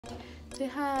Say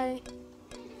hi.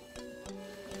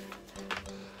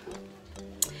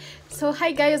 So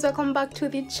hi guys, welcome back to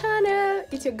the channel.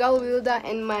 It's your girl Wilda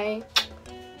and my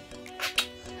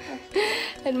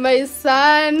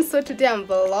son. So today I'm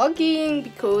vlogging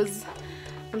because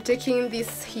I'm taking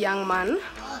this young man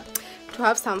to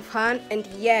have some fun. And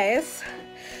yes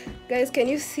guys, can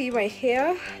you see my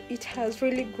hair? It has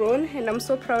really grown and I'm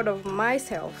so proud of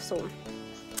myself. So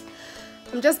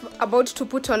I'm just about to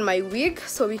put on my wig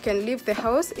so we can leave the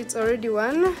house. It's already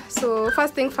 1. So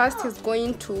first thing first is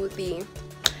going to the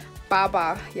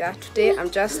barber. Yeah, today I'm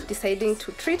just deciding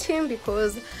to treat him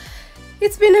because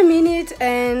it's been a minute.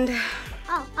 And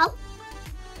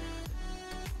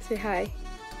say hi.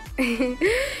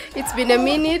 It's been a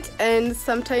minute and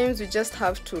sometimes we just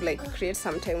have to like create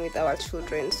some time with our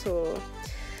children. So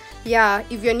yeah,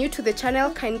 if you're new to the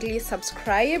channel, kindly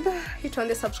subscribe, hit on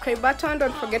the subscribe button.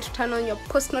 Don't forget to turn on your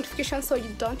post notifications so you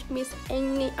don't miss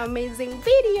any amazing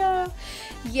video.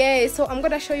 Yeah, so I'm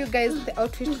gonna show you guys the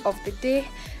outfit of the day,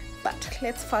 but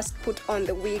let's first put on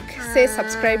the wig. Say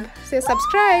subscribe. Say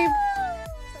subscribe.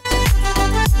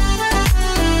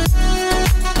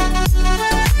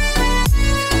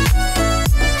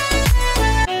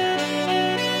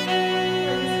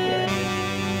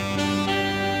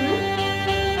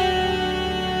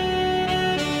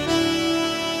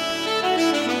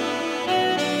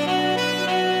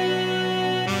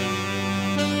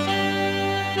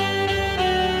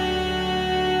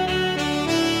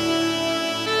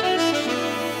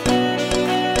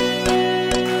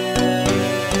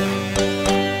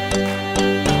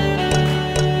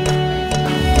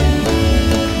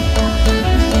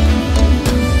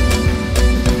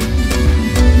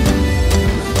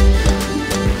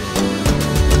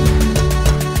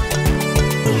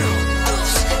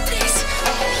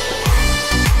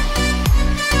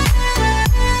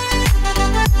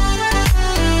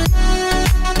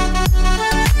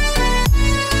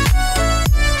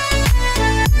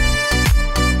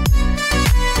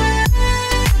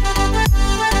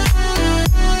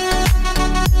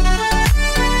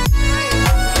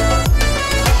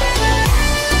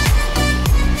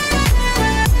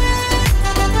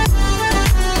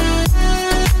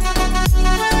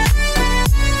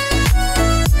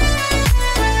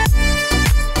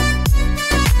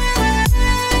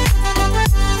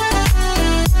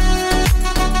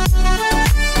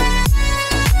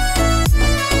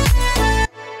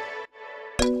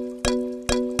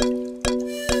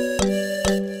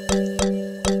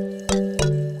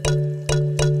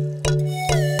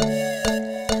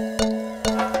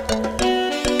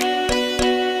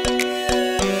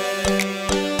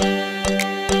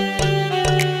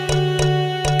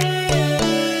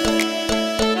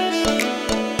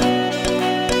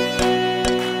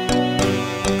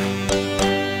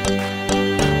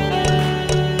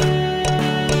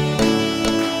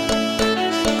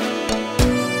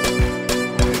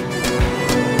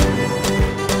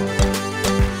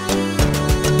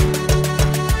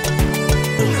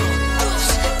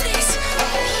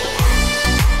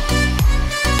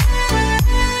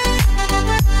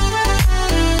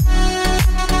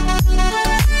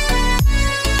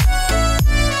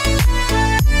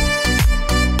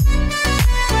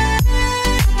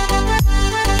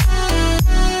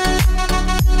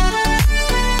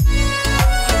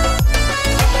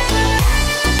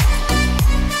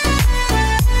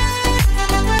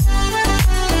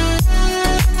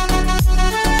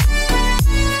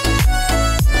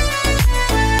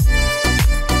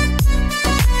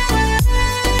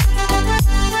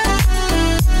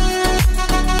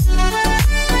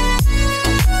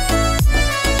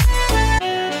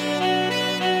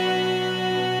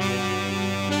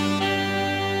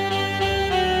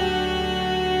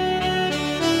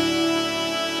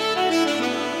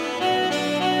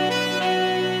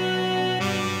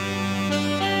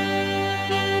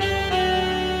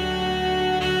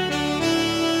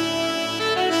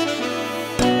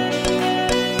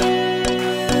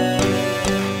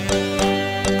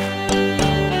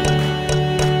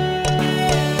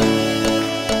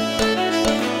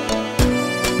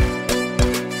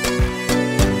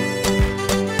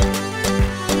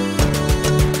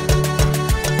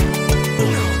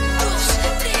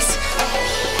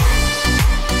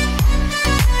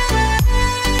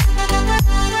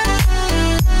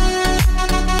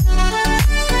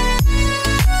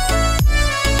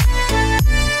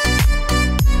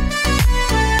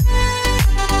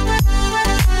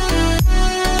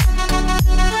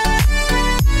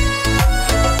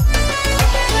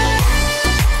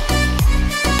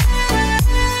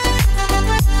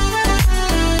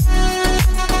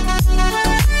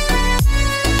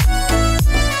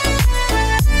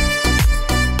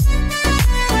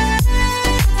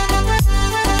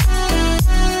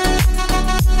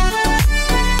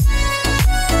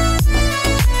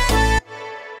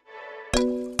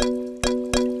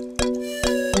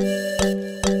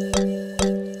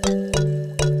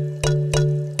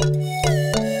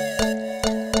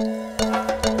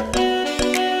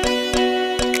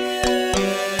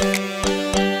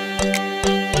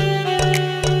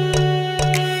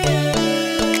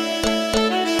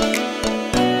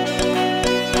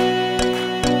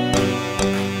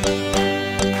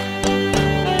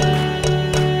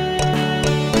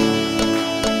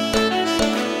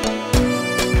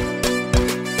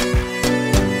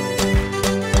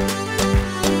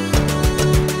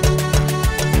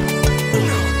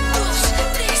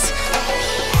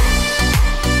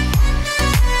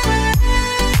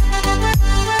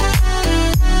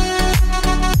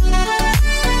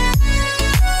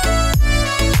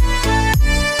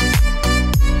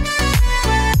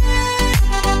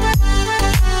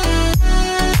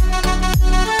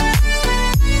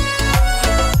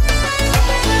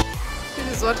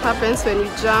 fence when you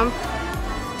jump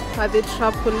at the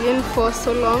trampoline for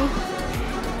so long,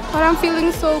 but I'm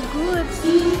feeling so good.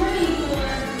 Feeling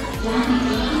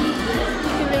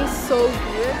so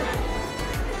good.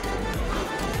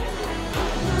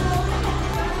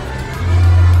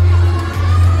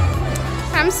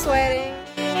 I'm sweating.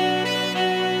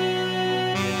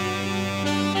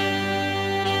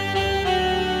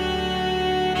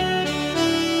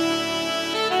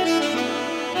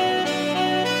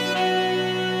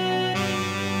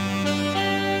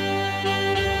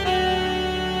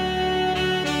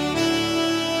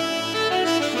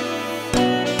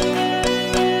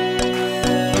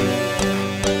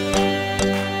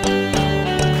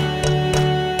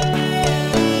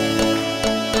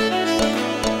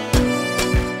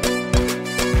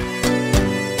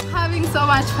 So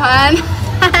much fun.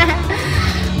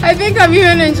 I think I'm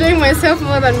even enjoying myself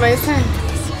more than my son.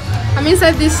 I'm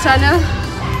inside this channel.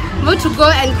 I'm about to go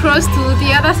and cross to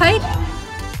the other side.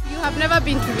 You have never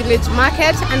been to village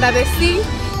market under the sea,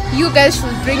 you guys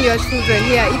should bring your children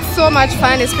here. It's so much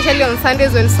fun, especially on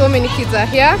Sundays when so many kids are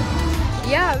here.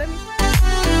 Yeah, let me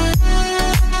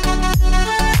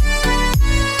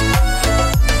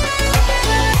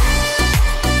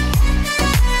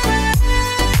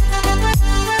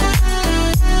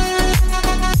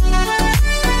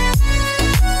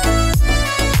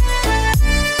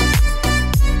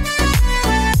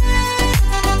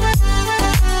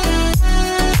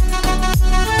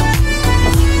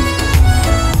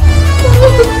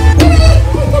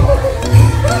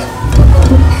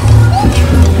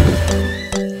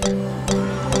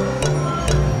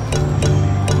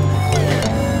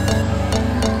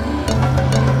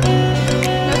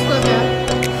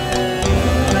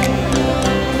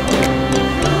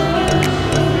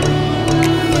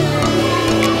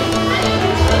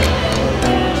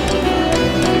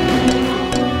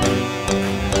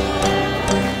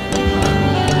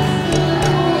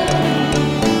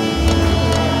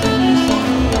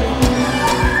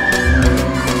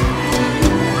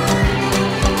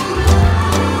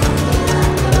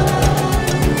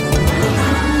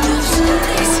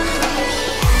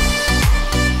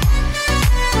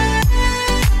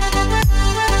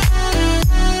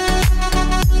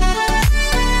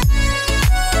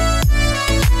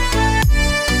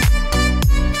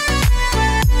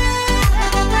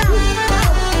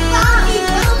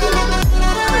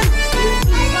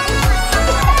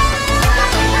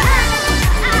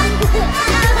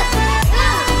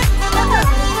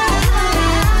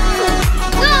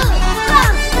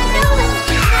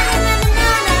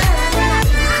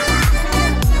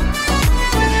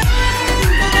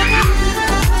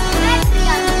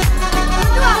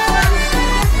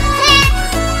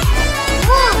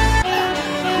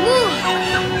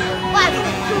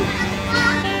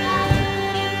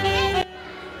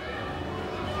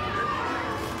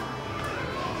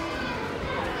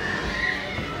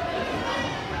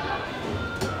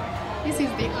This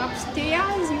is the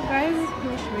upstairs, you guys. Let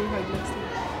me show you how it looks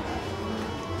like.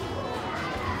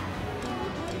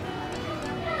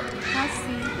 Have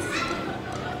seats.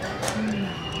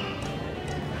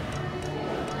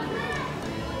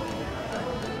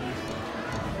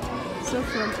 So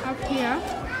from up here,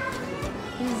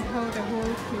 this is how the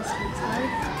whole place looks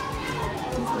like.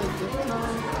 This is like the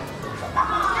top.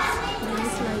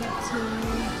 Nice lighting.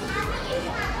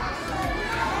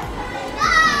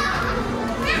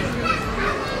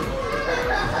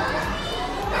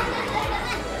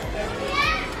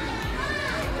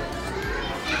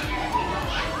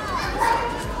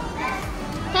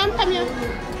 Come here.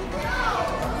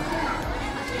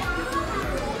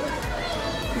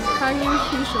 Hanging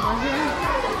fish over here.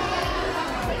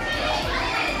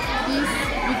 This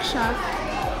big shark.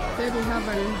 Then we have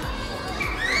an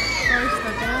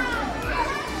oyster there.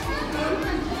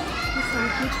 This is some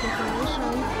cute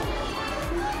decoration.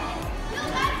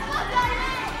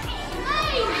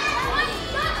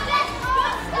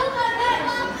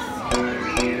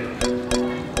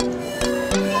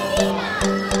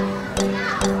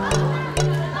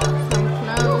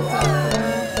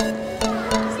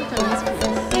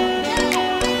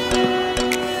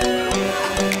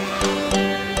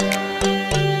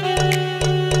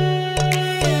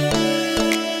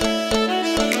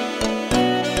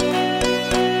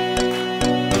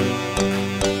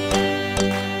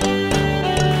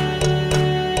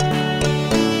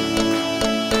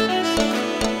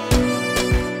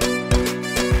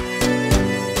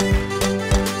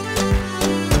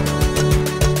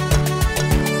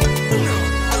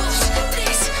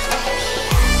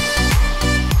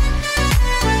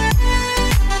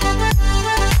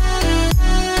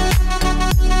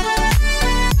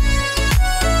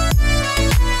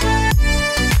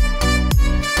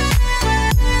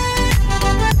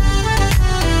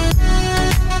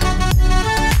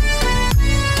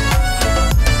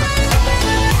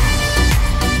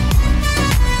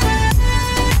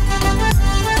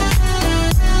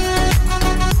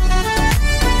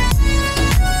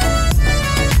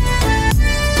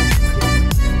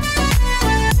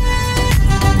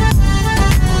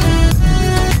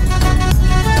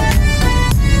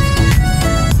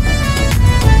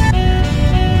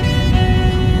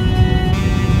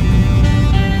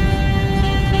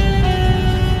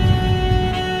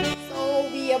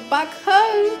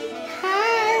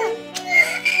 Hi.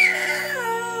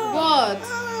 What?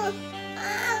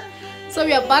 So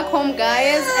we are back home,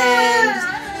 guys, and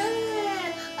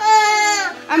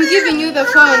I'm giving you the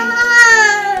phone.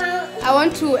 I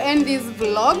want to end this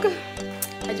vlog.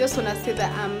 I just want to say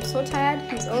that I'm so tired.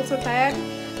 He's also tired.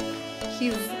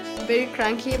 He's very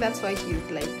cranky. That's why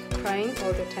he's like crying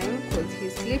all the time, because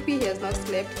he's sleepy. He has not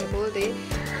slept the whole day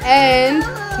and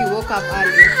he woke up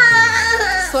early.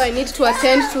 So I need to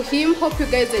attend to him. Hope you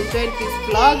guys enjoyed this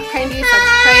vlog. Kindly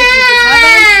subscribe if you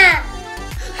haven't.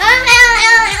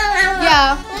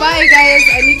 Yeah, bye guys.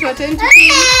 I need to attend to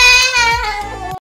him.